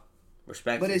it all.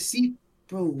 Respect. But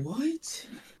bro, what?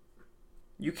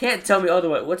 You can't tell me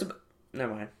otherwise.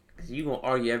 Never mind. Because you're going to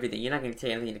argue everything. You're not going to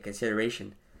take anything into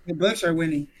consideration. The Bucks are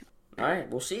winning. All right,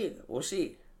 we'll see. I'm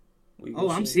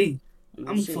seeing.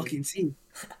 I'm fucking seeing.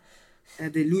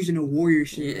 That delusional warrior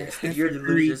shit. Yeah, you're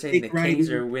delusional saying the Kings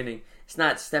are winning. It's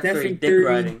not Steph Curry dick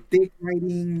riding. Dick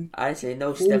riding. I say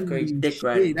no, Steph Curry's dick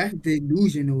riding. That's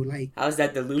delusional. Like, how's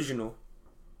that delusional?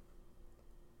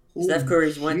 Steph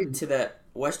Curry's went to the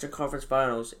Western Conference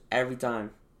Finals every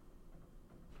time.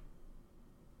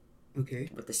 Okay.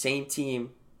 With the same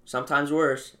team, sometimes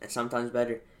worse and sometimes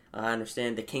better. I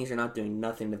understand the Kings are not doing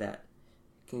nothing to that.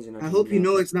 I hope you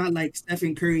know it's not like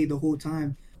Stephen Curry the whole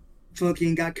time.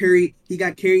 Fucking got carried. He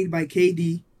got carried by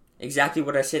KD. Exactly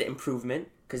what I said. Improvement,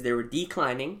 because they were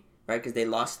declining, right? Because they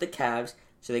lost the Cavs,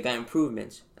 so they got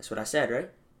improvements. That's what I said, right?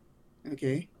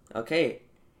 Okay.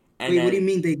 And wait, what do you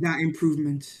mean they got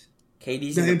improvements?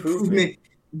 KD's an improvement.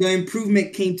 The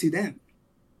improvement came to them.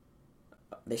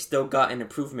 They still got an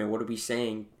improvement. What are we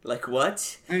saying? Like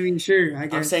what? I mean, sure. I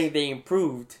guess. I'm saying they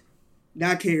improved.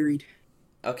 Got carried.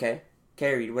 Okay,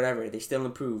 carried. Whatever. They still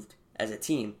improved as a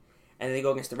team. And they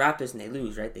go against the Raptors and they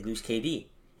lose, right? They lose KD.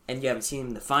 And you haven't seen them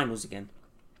in the finals again.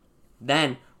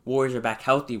 Then, Warriors are back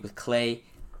healthy with Clay,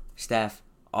 Steph,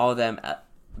 all of them.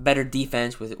 Better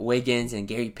defense with Wiggins and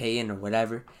Gary Payton or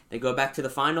whatever. They go back to the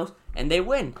finals and they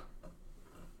win.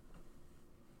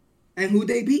 And who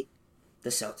they beat? The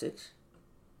Celtics.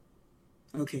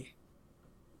 Okay.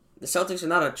 The Celtics are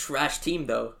not a trash team,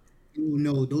 though.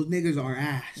 No, those niggas are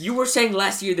ass. You were saying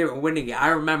last year they were winning it. I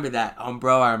remember that.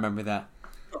 Bro, I remember that.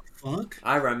 Fuck?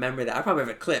 I remember that. I probably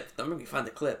have a clip. Don't make me find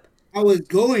the clip. I was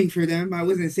going for them. I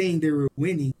wasn't saying they were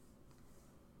winning.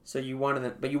 So you wanted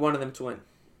them, but you wanted them to win.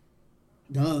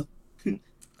 Duh.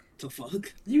 The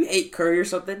fuck? You hate Curry or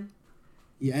something?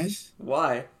 Yes.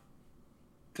 Why?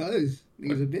 Cause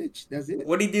he's a bitch. That's it.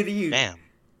 What'd he do to you? Damn.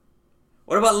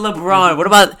 What about LeBron? What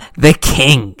about the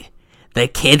King? The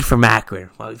kid from Akron?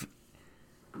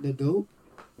 The GOAT?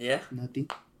 Yeah. Nothing.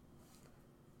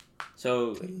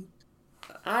 So,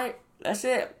 that's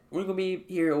it. We're gonna be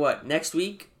here next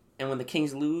week, and when the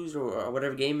Kings lose or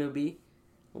whatever game it'll be,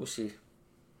 we'll see.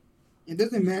 It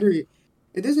doesn't matter.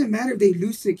 It doesn't matter if they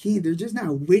lose to King. They're just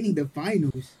not winning the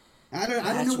finals. I don't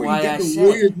know where you get the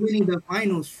Warriors winning the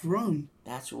finals from.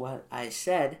 That's what I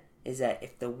said. Is that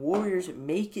if the Warriors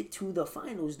make it to the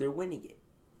finals, they're winning it.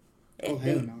 Hell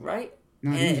no. Right?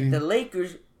 Not and even. if the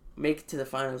Lakers make it to the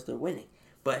finals, they're winning.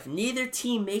 But if neither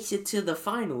team makes it to the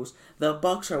finals, the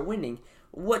Bucks are winning.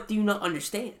 What do you not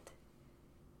understand?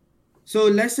 So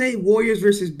let's say Warriors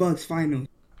versus Bucks finals.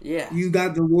 Yeah. You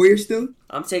got the Warriors still?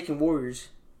 I'm taking Warriors.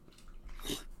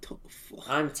 What the fuck?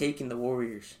 I'm taking the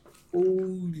Warriors.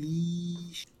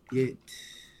 Holy shit.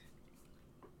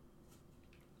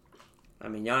 I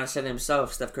mean, Giannis said it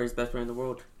himself, Steph Curry's the best player in the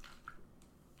world.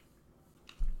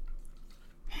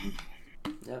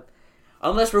 Yep.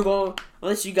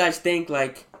 Unless you guys think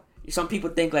some people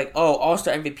think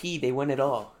All-Star MVP, they win it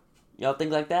all. Y'all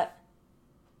think like that?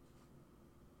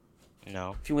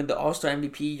 No. If you win the All-Star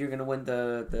MVP, you're gonna win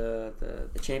the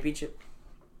championship.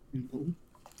 No.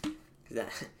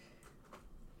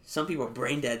 Some people are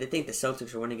brain dead. They think the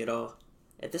Celtics are winning it all.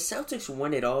 If the Celtics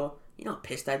win it all, you know how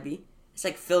pissed I'd be. It's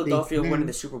like Philadelphia winning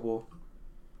the Super Bowl.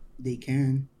 They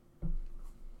can.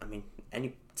 I mean,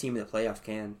 any team in the playoffs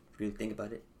can, if you really think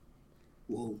about it.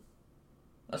 Whoa.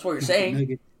 That's what you're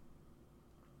saying.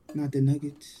 Not the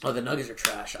Nuggets. Oh, the Nuggets are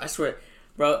trash. I swear.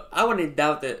 Bro, I wouldn't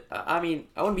doubt that. I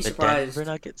wouldn't be surprised. The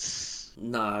Denver Nuggets?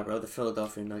 Nah, bro, the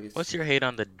Philadelphia Nuggets. What's your hate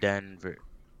on the Denver?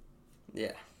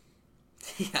 Yeah.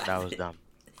 That was dumb.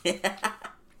 That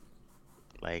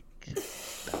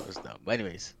was dumb. But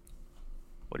anyways,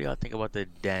 what do y'all think about the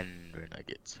Denver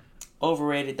Nuggets?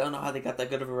 Overrated. Don't know how they got that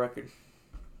good of a record.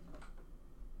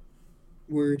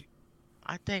 Word.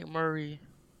 I think Murray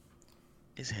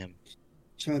is him.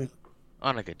 Shut up.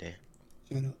 On a good day.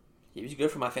 Shut up. He was good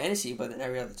for my fantasy, but then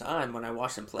every other time when I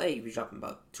watched him play, he was dropping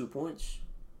about 2 points.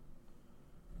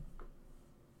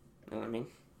 You know what I mean?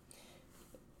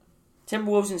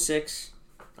 Timberwolves in 6.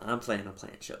 I'm playing.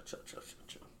 Chill.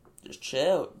 Just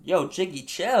chill. Yo, Jiggy,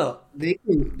 chill. They're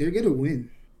gonna win.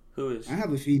 Who is? I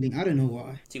have a feeling. I don't know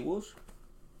why. T-Wolves?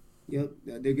 Yep,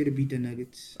 they're gonna beat the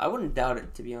Nuggets. I wouldn't doubt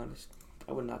it, to be honest.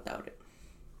 I would not doubt it.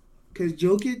 Cause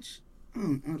Jokic, I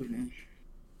don't know.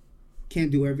 Can't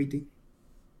do everything.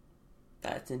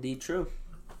 That's indeed true.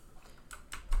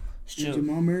 It's And true.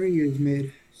 Jamal Murray is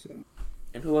mid. So.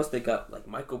 And who else they got? Like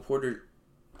Michael Porter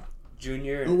Jr.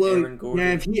 and Aaron Gordon.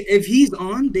 Yeah, if he's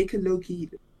on, they could low key.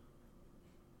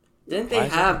 Didn't they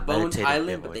have Bones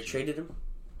Highland, but they traded him?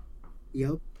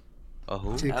 Yep. Oh,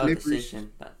 who? To That was Clippers.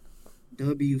 decision.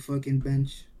 W fucking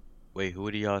bench. Wait, who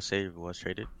do y'all say was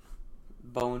traded?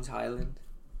 Bones Highland.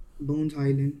 Bones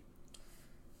Highland.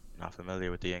 Not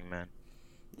familiar with the young man.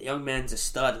 The young man's a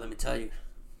stud, let me tell you.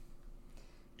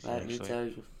 Is he Let me actually? tell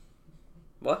you.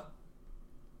 What?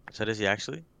 So does he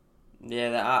actually?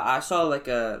 Yeah, I saw like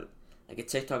a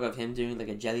TikTok of him doing like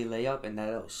a jelly layup, and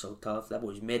that was so tough. That boy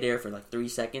was midair for like 3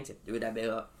 seconds and threw that bit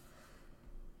up.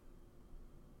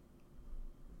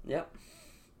 Yep.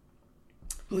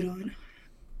 Hold on.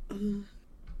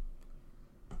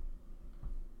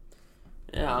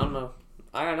 Yeah, I don't know.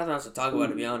 I got nothing else to talk about,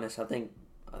 to be honest. I think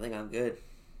I'm good.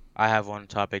 I have one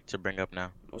topic to bring up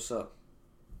now. What's up?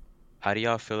 How do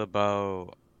y'all feel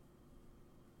about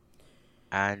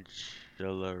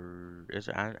Angela? Is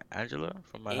it Angela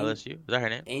from LSU? Is that her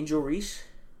name? Angel Reese?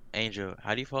 Angel.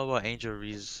 How do you feel about Angel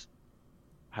Reese?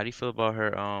 How do you feel about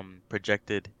her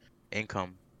projected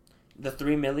income? The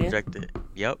 $3 million? Projected.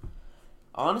 Yep.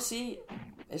 Honestly,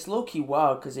 it's low key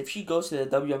wild because if she goes to the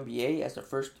WNBA as the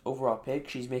first overall pick,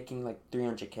 she's making like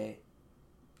 $300K.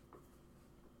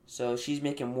 So she's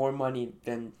making more money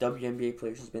than WNBA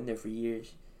players who's been there for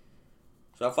years.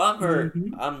 So if I'm her,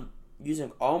 I'm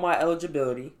using all my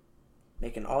eligibility,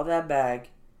 making all that bag,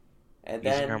 and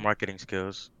Using then her marketing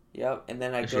skills. Yep, and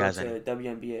then I If she go has to any.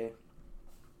 WNBA.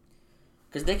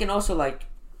 Because they can also like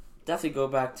definitely go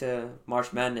back to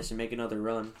March Madness and make another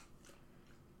run.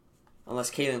 Unless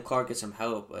Caitlin Clark gets some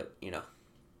help, but you know.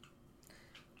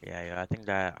 Yeah. I think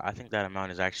that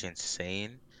amount is actually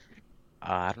insane.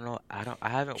 I don't know. I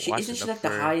haven't watched Isn't she enough like the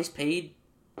for. highest paid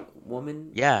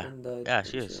woman Yeah. in the Yeah,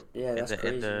 she is. Yeah, that's In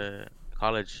crazy. the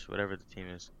college, whatever the team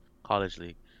is, college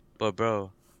league. But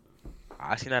bro,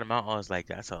 I seen that amount. I was like,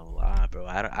 that's a lot, bro.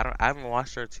 I haven't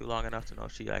watched her too long enough to know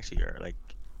if she actually like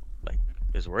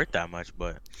is worth that much.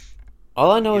 But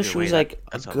All I know is either she way, was like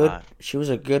that's a lot. she was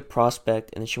a good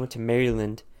prospect, and then she went to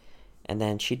Maryland, and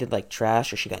then she did like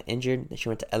trash or she got injured, and she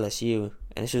went to LSU,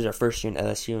 and this was her first year in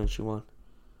LSU, and she won.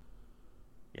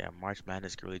 Yeah, March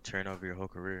Madness can really turn over your whole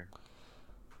career.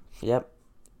 Yep.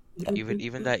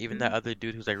 Even that other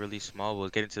dude who's like really small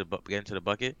was getting to the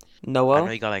bucket. I Noel,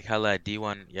 know he got like hella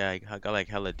D1. Yeah, he got like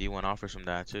hella D1 offers from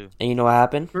that too. and you know what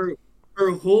happened?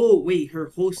 Her whole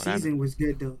What happened? season was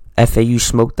good though. FAU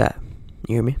smoked that.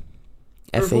 You hear me?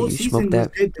 Her FAU whole season smoked was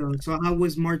that. good though. So how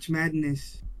was March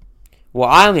Madness? Well,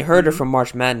 I only heard her Mhm. from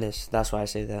March Madness. That's why I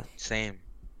say that. Same.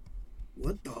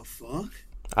 What the fuck?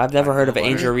 I've never I heard know of about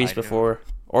Angel her. Reese I know before,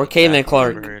 or exactly. Caitlin Never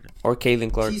Clark, heard. or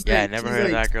Caitlin Clark. Yeah, never heard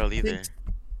of that girl either.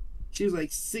 She was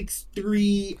like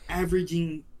 6'3",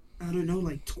 averaging I don't know,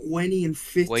 like 20 and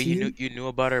 15. Wait, you knew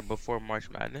about her before March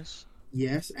Madness?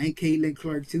 Yes, and Caitlin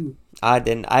Clark too. I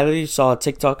didn't. I literally saw a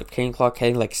TikTok of Caitlin Clark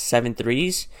hitting like 7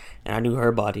 threes, and I knew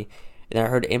her body. And then I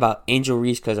heard about Angel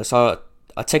Reese because I saw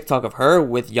a TikTok of her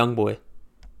with Youngboy.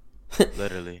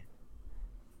 Literally.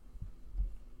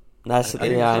 That's I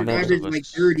think yeah, I that's know. most Averaged of like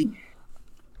us. 30.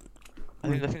 I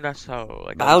think that's how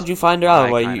like But at how least would you find her out? my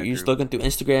Like kind of you just group. looking through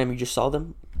Instagram, you just saw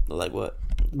them? Like what?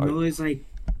 No, it's like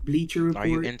Bleacher Are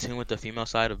you Report. in tune with the female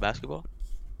side of basketball?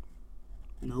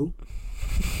 No,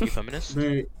 You feminist?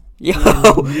 but Yo, Yeah.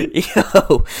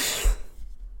 yo.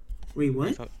 wait,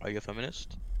 what? Are you a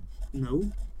feminist?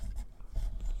 No,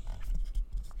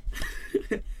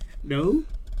 no.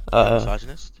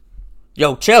 Misogynist?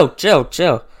 Yo, chill.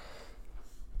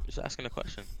 Just asking a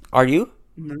question. Are you?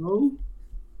 No.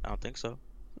 I don't think so.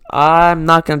 I'm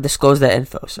not gonna disclose that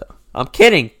info. So I'm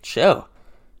kidding. Chill.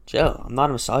 I'm not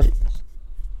a misogynist.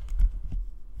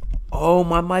 Oh,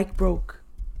 my mic broke.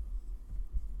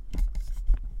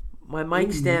 My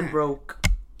mic stand man. broke.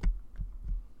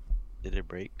 Did it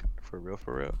break? For real,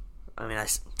 for real? I mean,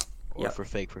 Or Yep. for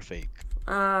fake, for fake?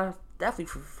 definitely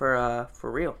for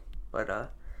real.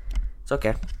 But it's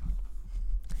okay.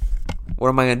 What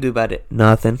am I gonna do about it?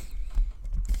 Nothing.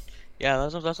 Yeah,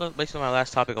 that's basically my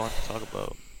last topic I wanted to talk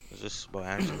about. It's just about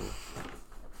Angela.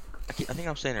 I think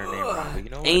I'm saying her name wrong, but you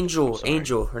know what? I'm sorry.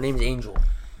 Angel. Her name's Angel.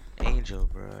 Angel,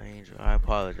 bro. Angel. I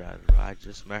apologize, bro. I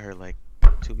just met her like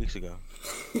 2 weeks ago.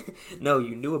 No,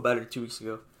 you knew about her 2 weeks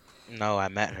ago. No, I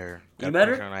met her. You Got met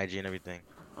picture her? on IG and everything.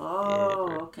 Oh,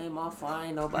 bro. okay, my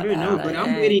fine. No, I don't know, but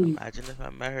I'm waiting. Imagine if I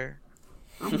met her.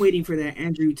 I'm waiting for that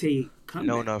Andrew Tate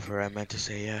comeback. No, for I meant to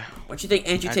say yeah. What you think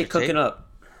Andrew Andrew Tate cooking Tate? up?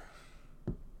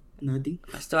 Nothing.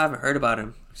 I still haven't heard about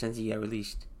him since he got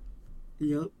released.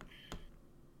 Yup.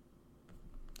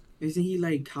 Isn't he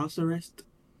like house arrest?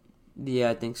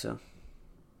 Yeah, I think so.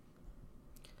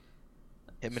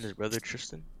 Him and his brother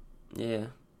Tristan. Yeah.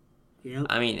 Yep.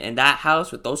 I mean, in that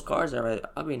house with those cars,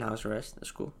 I'll be in house arrest.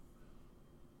 That's cool.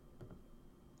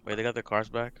 Wait, they got their cars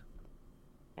back?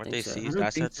 Weren't they Think so. I seized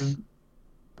don't think assets? so.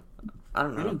 I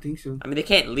don't know. I don't think so. I mean, they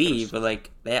can't leave, but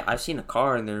like, I've seen a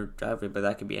car in their driveway, but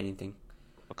that could be anything.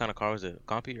 What kind of car was it?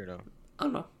 Compy or no? I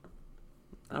don't know.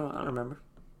 I don't remember.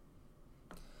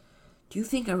 Do you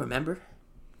think I remember?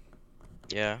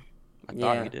 Yeah. I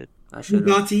thought you did. I should.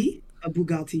 Bugatti. A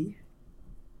Bugatti.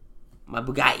 My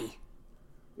Bugatti.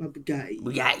 A Bugatti.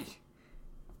 Bugatti.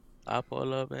 I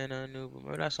pull up in a new.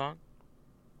 Remember that song?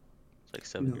 It's like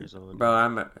 7 years old.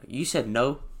 Bro, you said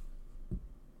no?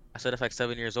 I said it's like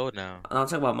 7 years old now. I'm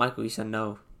talking about Michael. You said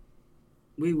no.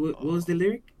 Wait, what was the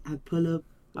lyric? I pull up.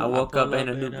 I woke up in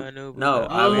a new Bugatti. No,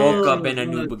 I woke up in a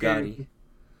new Bugatti.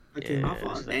 Okay, Yeah, my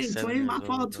fault. it's like Hey, 7 twin, years my old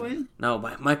fault, now. twin. No,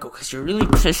 Michael, because you're really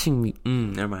pissing me.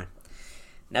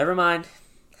 Never mind.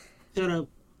 Shut up.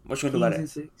 What you gonna do about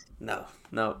Kings it? and 6.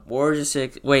 No. Warriors are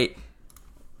 6. Wait.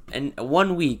 In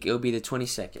 1 week, it'll be the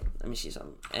 22nd. Let me see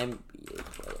something. NBA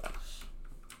playoffs.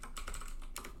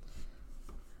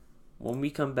 When we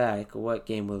come back, what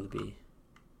game will it be?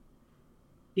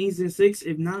 Kings and 6.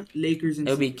 If not, Lakers and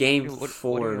It'll be 6. game What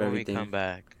 4 do you of mean when we everything. come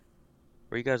back?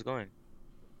 Where you guys going?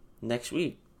 Next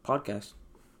week. Podcast.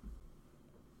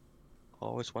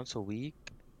 Oh, it's once a week?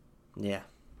 Yeah.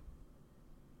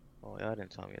 Oh, y'all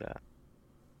didn't tell me that.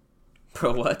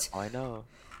 Bro, what? Oh, I know.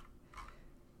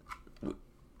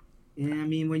 Yeah, I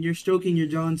mean, when you're stroking your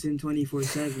Johnson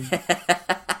 24/7.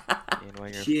 And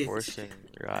when you're Shit. forcing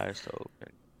your eyes to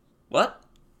open. What?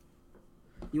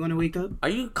 You want to wake up? Are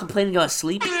you complaining about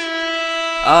sleep?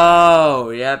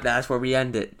 Oh, yep, that's where we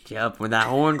end it. Yep, when that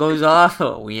horn goes off,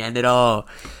 we end it all.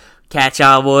 Catch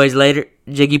y'all boys later.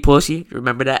 Jiggy Pussy,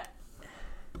 remember that?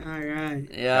 Alright.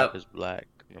 Yep. Rap is black.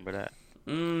 Remember that?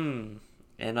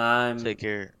 And I'm... Take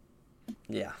care.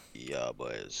 Yeah. Yeah,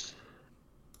 boys.